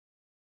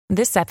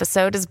This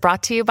episode is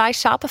brought to you by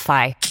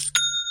Shopify.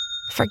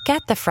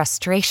 Forget the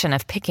frustration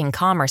of picking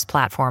commerce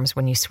platforms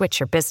when you switch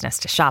your business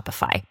to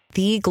Shopify,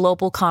 the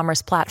global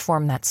commerce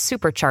platform that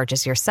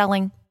supercharges your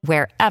selling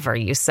wherever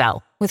you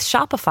sell. With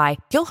Shopify,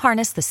 you'll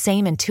harness the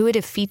same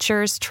intuitive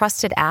features,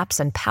 trusted apps,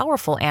 and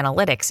powerful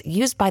analytics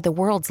used by the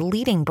world's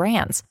leading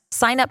brands.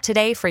 Sign up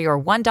today for your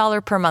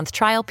 $1 per month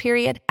trial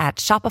period at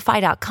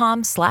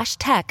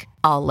shopify.com/tech,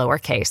 all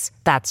lowercase.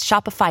 That's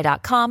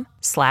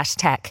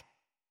shopify.com/tech.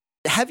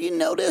 Have you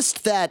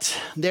noticed that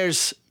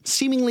there's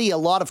seemingly a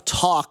lot of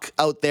talk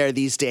out there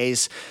these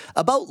days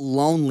about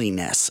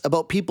loneliness,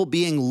 about people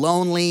being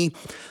lonely,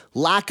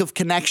 lack of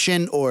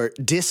connection or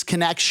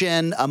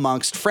disconnection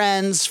amongst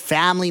friends,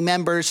 family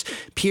members,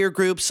 peer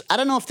groups? I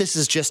don't know if this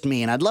is just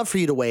me, and I'd love for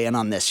you to weigh in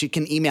on this. You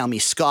can email me,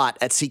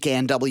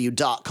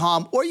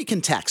 scott@cknw.com, or you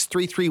can text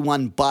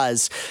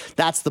 331-BUZZ.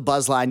 That's the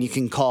buzz line. You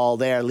can call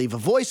there, leave a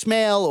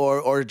voicemail,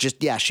 or just,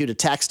 shoot a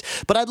text.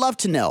 But I'd love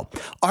to know,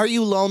 are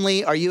you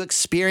lonely? Are you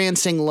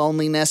experiencing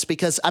loneliness?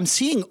 Because I'm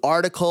seeing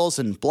articles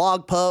and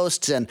blog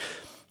posts and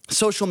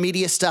social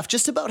media stuff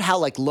just about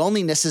how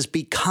loneliness is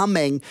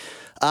becoming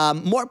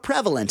more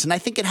prevalent. And I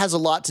think it has a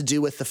lot to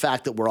do with the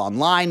fact that we're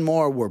online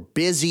more, we're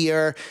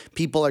busier,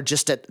 people are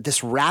just at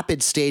this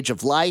rapid stage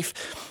of life.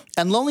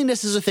 And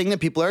loneliness is a thing that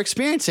people are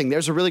experiencing.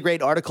 There's a really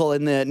great article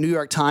in the New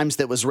York Times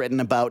that was written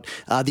about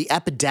the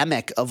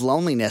epidemic of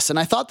loneliness. And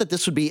I thought that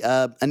this would be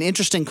an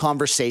interesting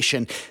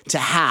conversation to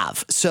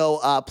have.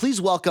 So please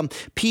welcome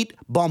Pete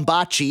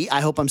Bombaci.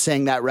 I hope I'm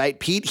saying that right.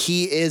 Pete,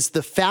 he is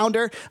the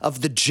founder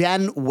of the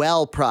Gen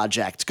Well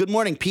Project. Good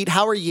morning, Pete.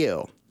 How are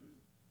you?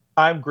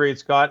 I'm great,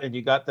 Scott, and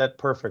you got that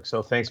perfect,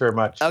 so thanks very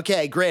much.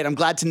 Okay, great. I'm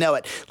glad to know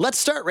it. Let's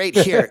start right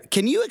here.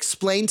 Can you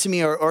explain to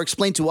me or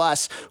explain to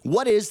us,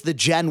 what is the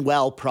Gen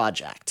Well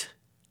Project?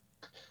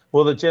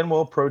 Well, the Gen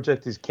Well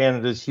Project is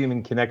Canada's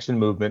human connection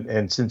movement,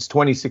 and since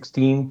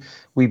 2016,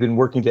 we've been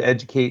working to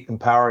educate,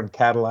 empower, and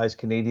catalyze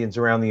Canadians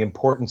around the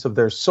importance of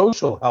their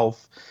social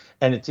health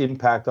and its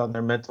impact on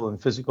their mental and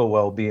physical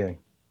well-being.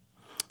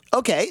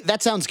 Okay,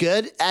 that sounds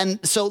good. And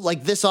so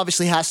this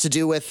obviously has to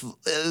do with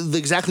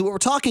exactly what we're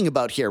talking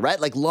about here, right?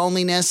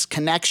 Loneliness,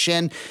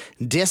 connection,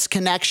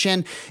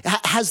 disconnection.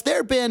 Has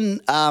there been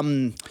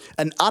an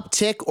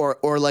uptick or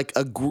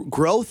a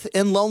growth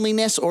in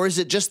loneliness, or is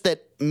it just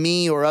that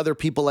me or other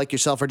people like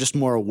yourself are just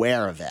more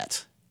aware of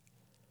it?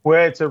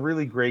 Well, it's a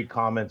really great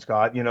comment,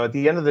 Scott. At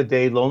the end of the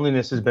day,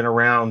 loneliness has been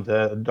around.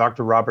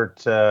 Dr. Robert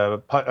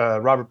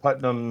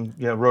Putnam,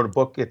 wrote a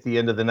book at the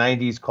end of the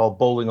 90s called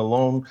Bowling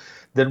Alone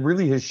that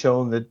really has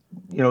shown that,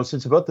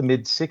 since about the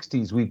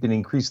mid-60s, we've been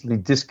increasingly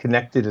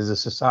disconnected as a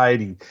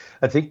society.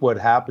 I think what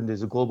happened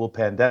is a global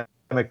pandemic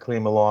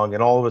came along,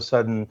 and all of a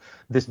sudden,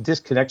 this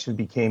disconnection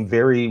became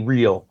very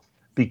real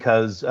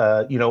because,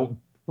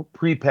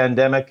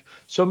 pre-pandemic,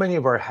 so many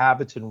of our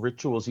habits and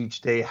rituals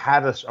each day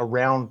had us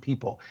around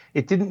people.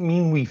 It didn't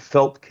mean we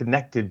felt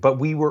connected, but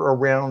we were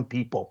around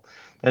people.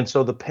 And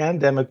so the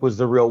pandemic was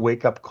the real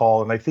wake-up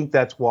call. And I think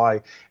that's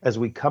why, as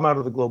we come out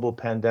of the global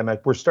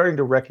pandemic, we're starting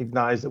to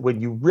recognize that when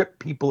you rip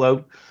people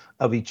out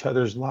of each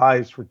other's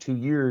lives for 2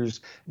 years,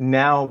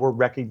 now we're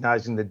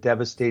recognizing the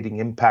devastating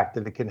impact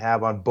that it can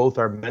have on both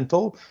our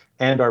mental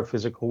and our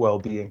physical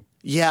well-being.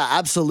 Yeah,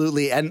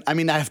 absolutely. And I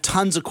mean, I have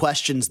tons of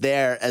questions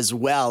there as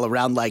well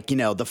around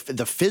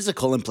the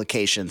physical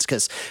implications,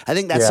 because I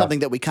think that's something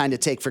that we kind of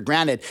take for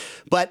granted.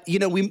 But,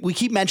 we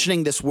keep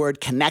mentioning this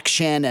word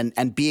connection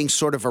and being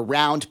sort of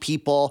around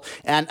people.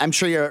 And I'm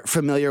sure you're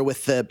familiar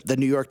with the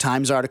New York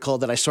Times article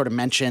that I sort of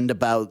mentioned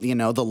about, the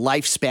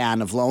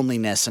lifespan of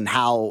loneliness and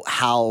how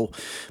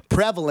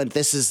prevalent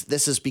this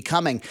is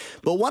becoming.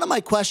 But one of my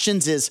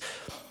questions is,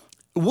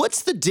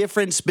 what's the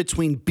difference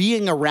between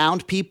being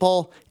around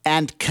people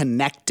and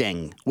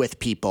connecting with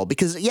people?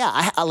 Because,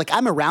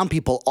 I'm around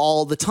people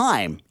all the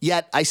time,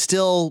 yet I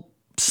still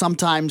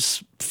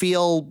sometimes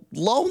feel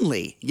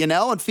lonely,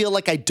 and feel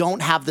like I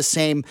don't have the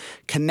same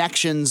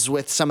connections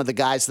with some of the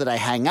guys that I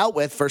hang out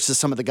with versus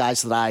some of the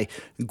guys that I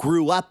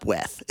grew up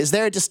with. Is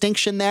there a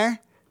distinction there?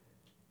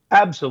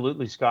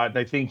 Absolutely, Scott. And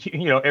I think,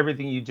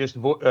 everything you just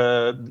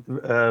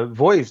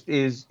voiced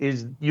is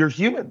you're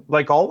human,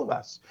 like all of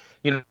us.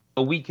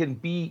 We can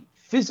be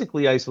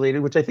physically isolated,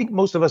 which I think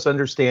most of us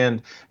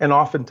understand. And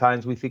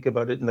oftentimes we think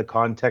about it in the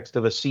context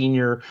of a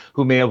senior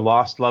who may have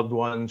lost loved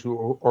ones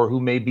or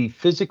who may be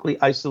physically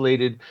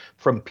isolated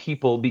from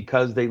people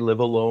because they live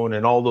alone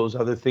and all those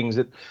other things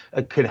that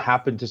can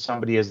happen to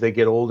somebody as they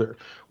get older.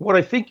 What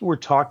I think we're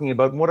talking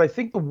about and what I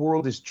think the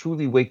world is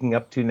truly waking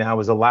up to now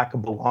is a lack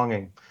of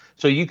belonging.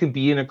 So you can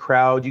be in a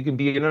crowd, you can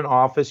be in an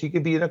office, you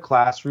can be in a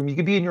classroom, you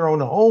can be in your own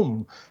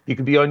home, you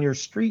can be on your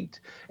street,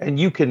 and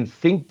you can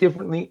think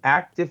differently,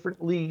 act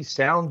differently,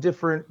 sound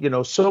different,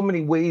 so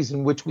many ways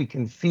in which we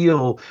can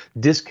feel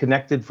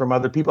disconnected from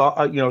other people.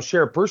 I'll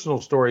share a personal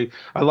story.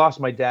 I lost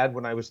my dad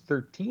when I was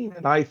 13,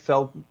 and I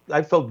felt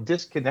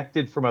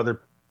disconnected from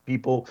other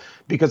people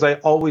because I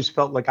always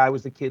felt like I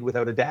was the kid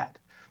without a dad.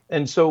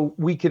 And so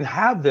we can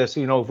have this,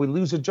 if we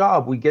lose a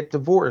job, we get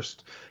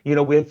divorced, we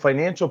have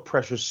financial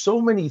pressure,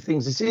 so many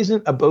things. This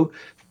isn't about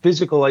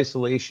physical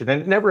isolation,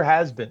 and it never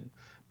has been.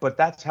 But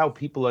that's how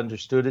people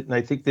understood it. And I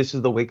think this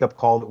is the wake up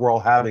call that we're all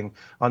having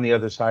on the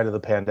other side of the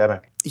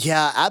pandemic.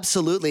 Yeah,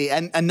 absolutely.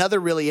 And another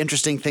really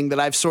interesting thing that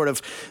I've sort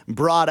of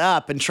brought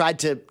up and tried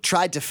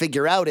to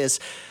figure out is,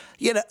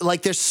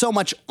 like there's so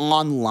much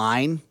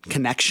online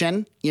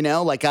connection,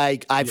 like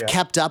I've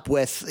kept up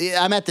with,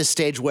 I'm at this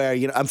stage where,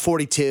 I'm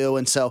 42.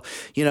 And so,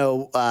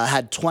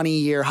 had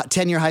 10-year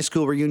high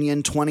school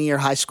reunion, 20-year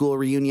high school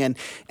reunion.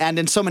 And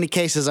in so many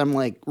cases, I'm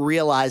like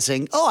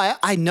realizing,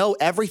 I know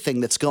everything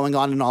that's going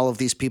on in all of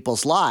these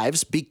people's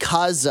lives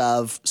because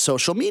of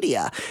social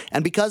media.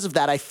 And because of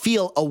that, I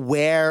feel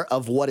aware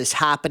of what is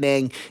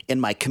happening in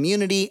my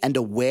community and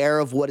aware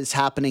of what is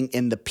happening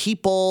in the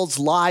people's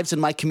lives in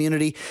my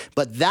community.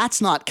 But that's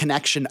not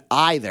connection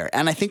either.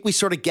 And I think we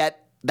sort of get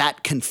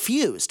that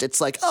confused. It's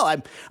like,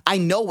 I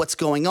know what's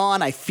going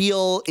on. I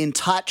feel in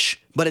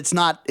touch, but it's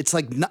not, it's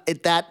like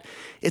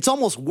it's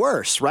almost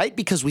worse, right?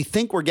 Because we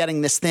think we're getting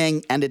this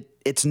thing and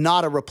it's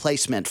not a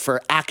replacement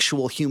for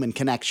actual human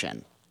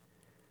connection.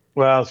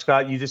 Well,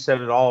 Scott, you just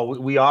said it all.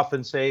 We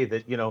often say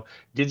that,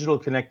 digital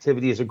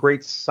connectivity is a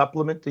great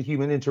supplement to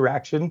human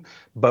interaction.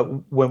 But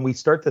when we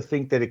start to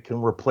think that it can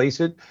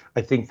replace it,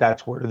 I think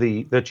that's where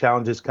the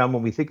challenges come.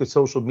 When we think of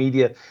social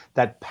media,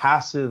 that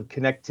passive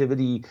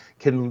connectivity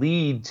can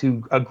lead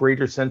to a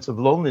greater sense of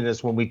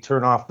loneliness when we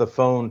turn off the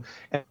phone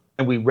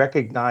and we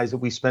recognize that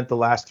we spent the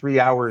last 3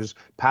 hours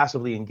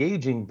passively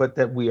engaging, but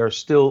that we are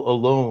still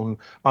alone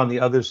on the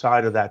other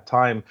side of that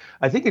time.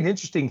 I think an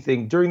interesting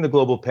thing during the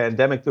global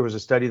pandemic, there was a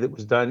study that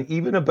was done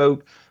even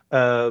about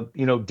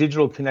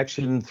digital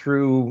connection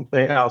through,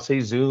 I'll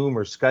say Zoom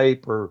or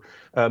Skype or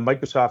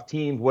Microsoft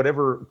Teams,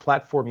 whatever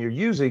platform you're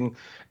using.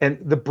 And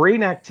the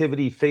brain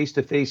activity face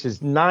to face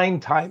is 9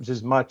 times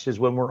as much as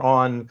when we're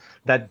on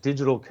that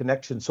digital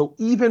connection. So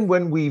even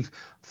when we've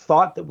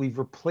thought that we've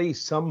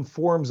replaced some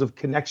forms of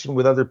connection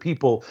with other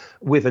people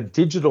with a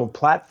digital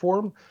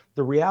platform,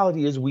 the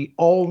reality is we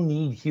all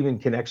need human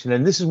connection.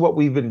 And this is what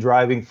we've been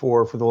driving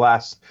for the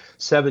last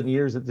 7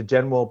 years at the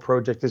GenWell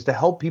Project, is to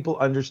help people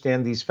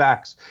understand these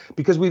facts.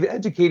 Because we've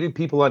educated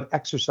people on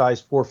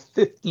exercise for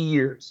 50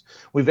 years.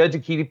 We've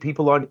educated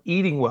people on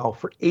eating well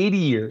for 80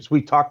 years.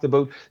 We talked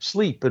about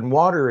sleep and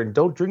water and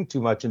don't drink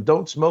too much and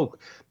don't smoke.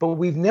 But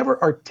we've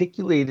never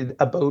articulated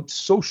about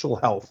social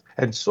health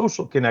and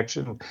social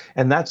connection.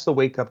 And that's the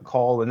wake-up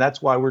call. And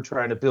that's why we're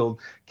trying to build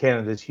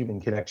Canada's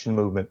human connection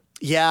movement.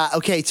 Yeah.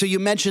 Okay. So you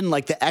mentioned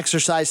like the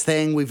exercise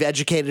thing. We've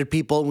educated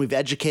people and we've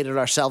educated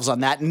ourselves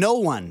on that. No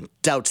one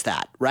doubts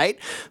that, right?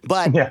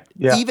 But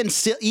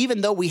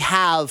even though we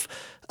have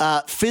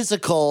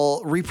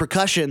physical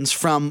repercussions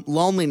from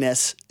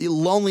loneliness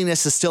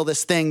is still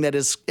this thing that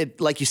is,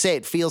 like you say,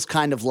 it feels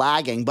kind of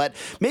lagging. But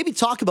maybe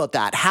talk about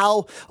that.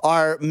 How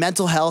our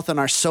mental health and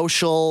our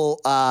social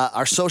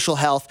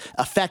health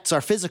affects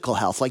our physical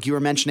health, like you were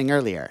mentioning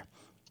earlier.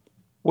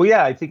 Well,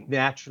 yeah, I think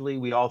naturally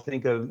we all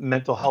think of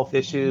mental health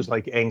issues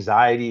like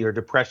anxiety or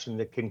depression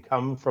that can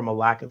come from a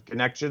lack of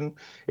connection.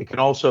 It can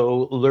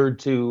also lead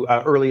to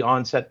early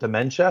onset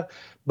dementia.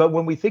 But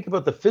when we think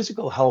about the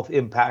physical health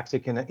impacts, it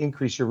can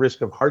increase your risk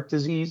of heart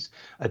disease,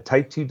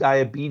 type 2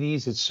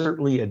 diabetes. It's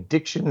certainly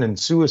addiction and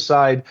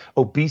suicide,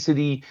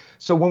 obesity.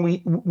 So when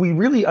we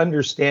really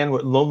understand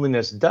what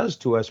loneliness does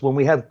to us, when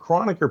we have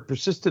chronic or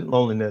persistent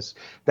loneliness,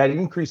 that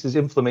increases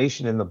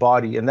inflammation in the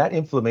body. And that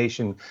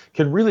inflammation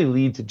can really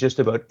lead to just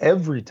about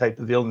every type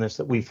of illness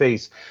that we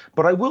face.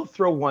 But I will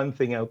throw one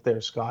thing out there,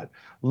 Scott.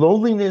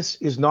 Loneliness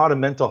is not a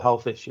mental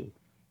health issue.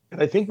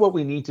 And I think what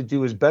we need to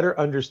do is better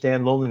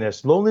understand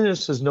loneliness.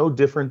 Loneliness is no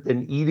different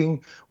than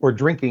eating or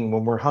drinking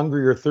when we're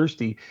hungry or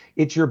thirsty.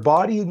 It's your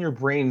body and your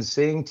brain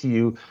saying to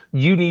you,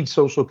 you need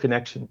social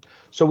connection.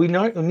 So we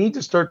need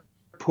to start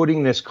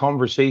putting this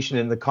conversation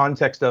in the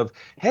context of,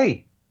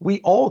 hey, we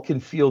all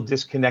can feel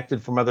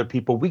disconnected from other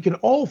people. We can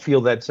all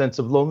feel that sense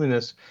of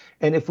loneliness.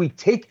 And if we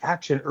take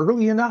action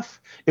early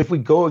enough, if we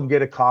go and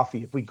get a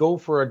coffee, if we go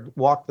for a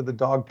walk to the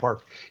dog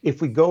park,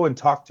 if we go and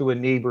talk to a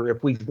neighbor,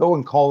 if we go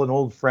and call an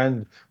old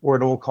friend or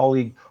an old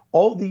colleague,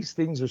 all these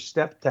things are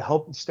steps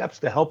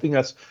to helping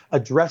us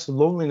address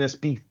loneliness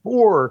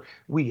before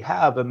we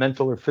have a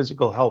mental or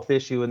physical health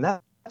issue. And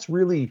that's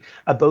really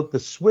about the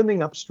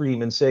swimming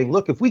upstream and saying,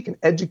 look, if we can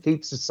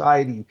educate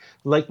society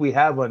like we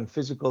have on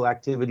physical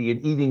activity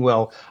and eating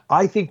well,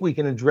 I think we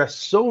can address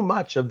so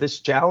much of this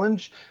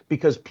challenge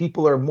because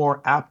people are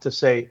more apt to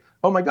say,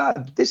 oh my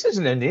God, this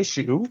isn't an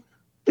issue.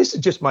 This is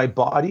just my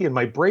body and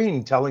my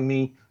brain telling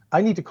me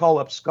I need to call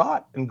up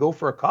Scott and go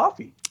for a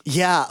coffee.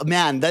 Yeah,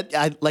 man,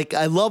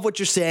 I love what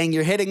you're saying.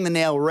 You're hitting the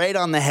nail right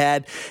on the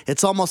head.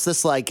 It's almost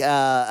this like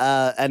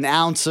an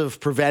ounce of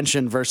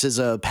prevention versus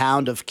a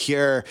pound of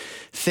cure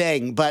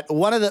thing. But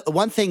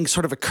one thing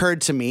sort of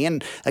occurred to me,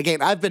 and again,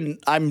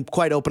 I'm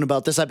quite open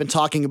about this. I've been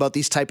talking about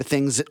these type of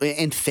things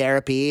in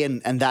therapy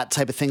and that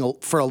type of thing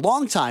for a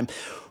long time.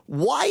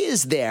 Why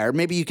is there,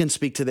 maybe you can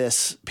speak to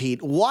this,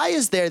 Pete, why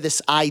is there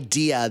this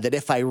idea that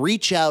if I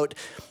reach out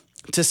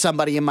to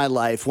somebody in my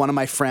life, one of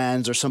my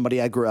friends or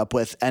somebody I grew up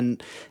with,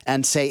 and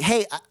say,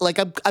 hey, like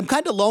I'm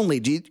kind of lonely.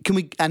 Can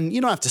we? And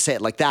you don't have to say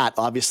it like that,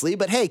 obviously,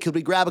 but hey, could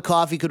we grab a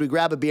coffee? Could we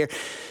grab a beer?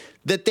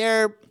 That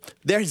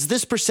there's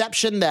this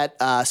perception that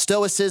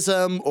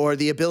stoicism or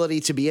the ability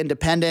to be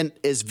independent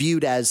is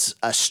viewed as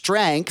a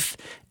strength,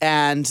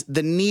 and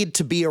the need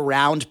to be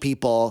around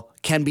people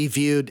can be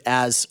viewed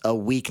as a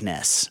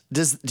weakness.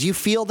 Do you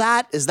feel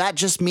that? Is that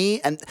just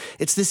me? And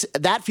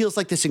that feels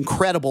like this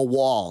incredible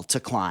wall to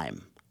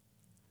climb.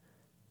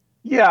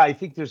 Yeah, I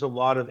think there's a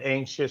lot of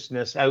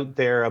anxiousness out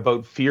there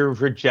about fear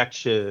of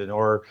rejection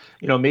or,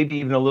 maybe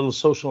even a little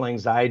social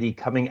anxiety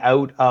coming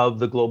out of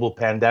the global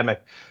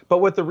pandemic. But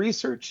what the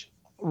research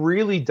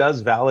really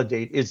does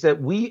validate is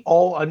that we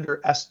all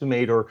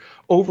underestimate or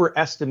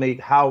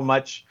overestimate how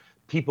much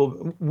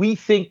we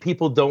think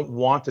people don't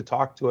want to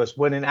talk to us,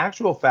 when in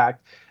actual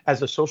fact,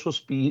 as a social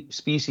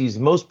species,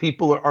 most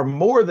people are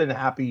more than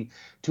happy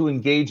to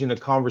engage in a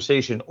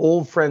conversation,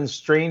 old friends,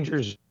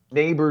 strangers,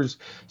 neighbors.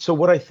 So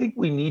what I think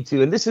we need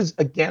to, and this is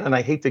again, and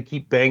I hate to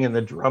keep banging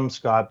the drum,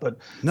 Scott, but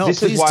no,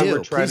 this is why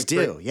we're trying to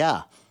do.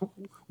 Yeah.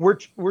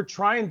 We're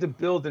trying to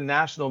build a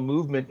national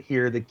movement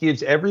here that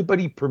gives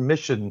everybody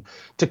permission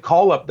to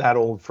call up that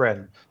old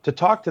friend, to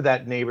talk to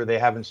that neighbor they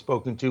haven't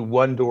spoken to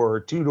one door or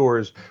two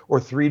doors or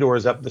three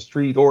doors up the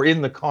street or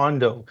in the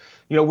condo.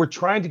 We're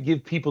trying to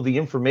give people the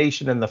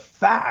information and the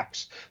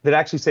facts that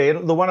actually say,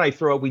 and the one I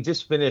throw out, we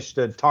just finished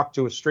a Talk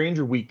to a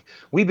Stranger week.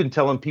 We've been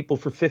telling people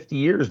for 50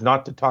 years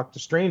not to talk to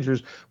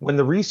strangers, when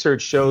the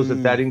research shows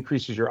that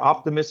increases your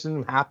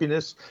optimism,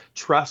 happiness,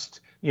 trust,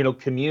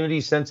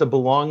 community, sense of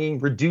belonging,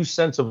 reduced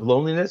sense of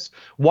loneliness.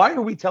 Why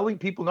are we telling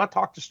people not to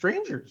talk to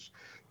strangers?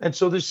 And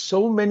so there's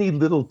so many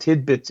little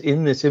tidbits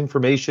in this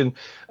information.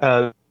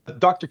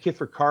 Dr. Kith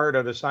Ricard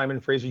out of Simon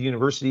Fraser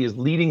University is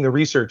leading the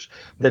research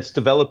that's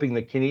developing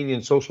the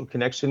Canadian Social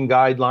Connection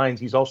Guidelines.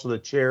 He's also the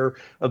chair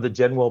of the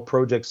Genwell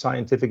Project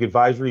Scientific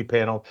Advisory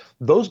Panel.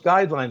 Those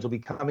guidelines will be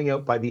coming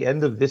out by the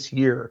end of this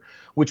year,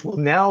 which will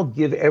now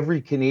give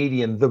every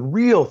Canadian the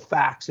real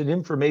facts and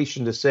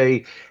information to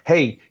say,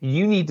 hey,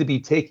 you need to be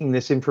taking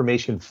this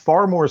information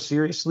far more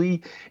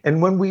seriously.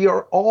 And when we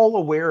are all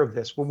aware of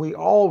this, when we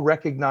all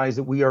recognize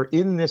that we are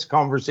in this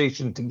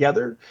conversation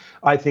together,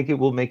 I think it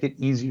will make it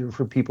easier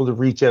for people to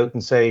reach out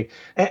and say,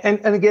 and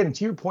again,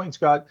 to your point,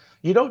 Scott,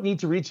 you don't need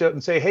to reach out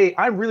and say, hey,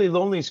 I'm really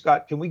lonely,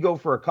 Scott, can we go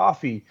for a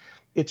coffee?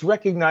 It's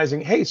recognizing,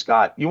 hey,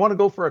 Scott, you want to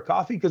go for a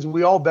coffee? Because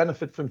we all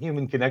benefit from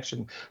human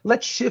connection.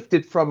 Let's shift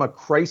it from a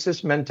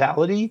crisis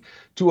mentality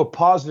to a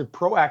positive,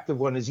 proactive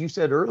one, as you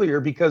said earlier,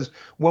 because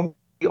when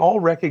we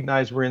all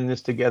recognize we're in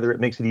this together, it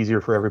makes it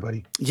easier for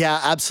everybody. Yeah,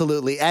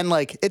 absolutely. And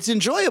like, it's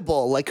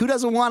enjoyable. Like, who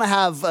doesn't want to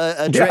have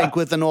a drink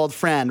with an old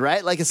friend,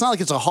 right? Like, it's not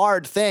like it's a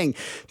hard thing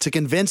to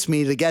convince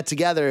me to get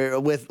together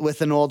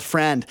with an old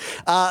friend.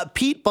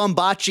 Pete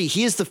Bombaci,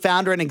 he is the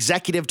founder and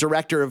executive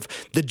director of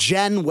the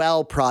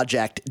Genwell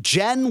Project,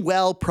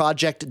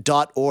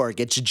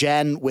 genwellproject.org. It's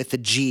Gen with a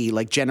G,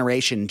 like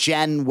generation,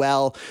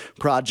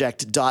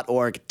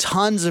 genwellproject.org.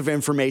 Tons of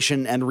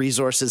information and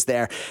resources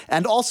there.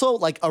 And also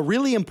like a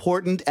really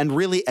important and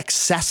really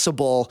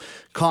accessible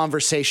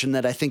conversation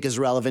that I think is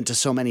relevant to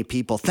so many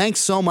people. Thanks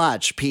so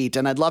much, Pete.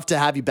 And I'd love to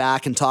have you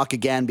back and talk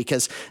again,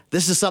 because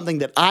this is something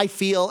that I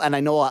feel and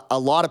I know a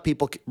lot of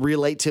people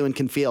relate to and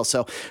can feel.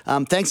 So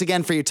thanks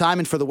again for your time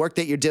and for the work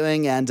that you're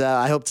doing. And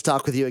I hope to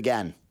talk with you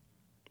again.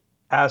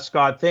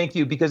 Scott, thank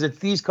you, because it's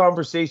these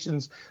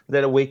conversations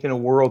that awaken a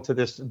world to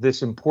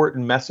this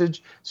important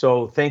message.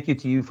 So thank you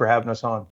to you for having us on.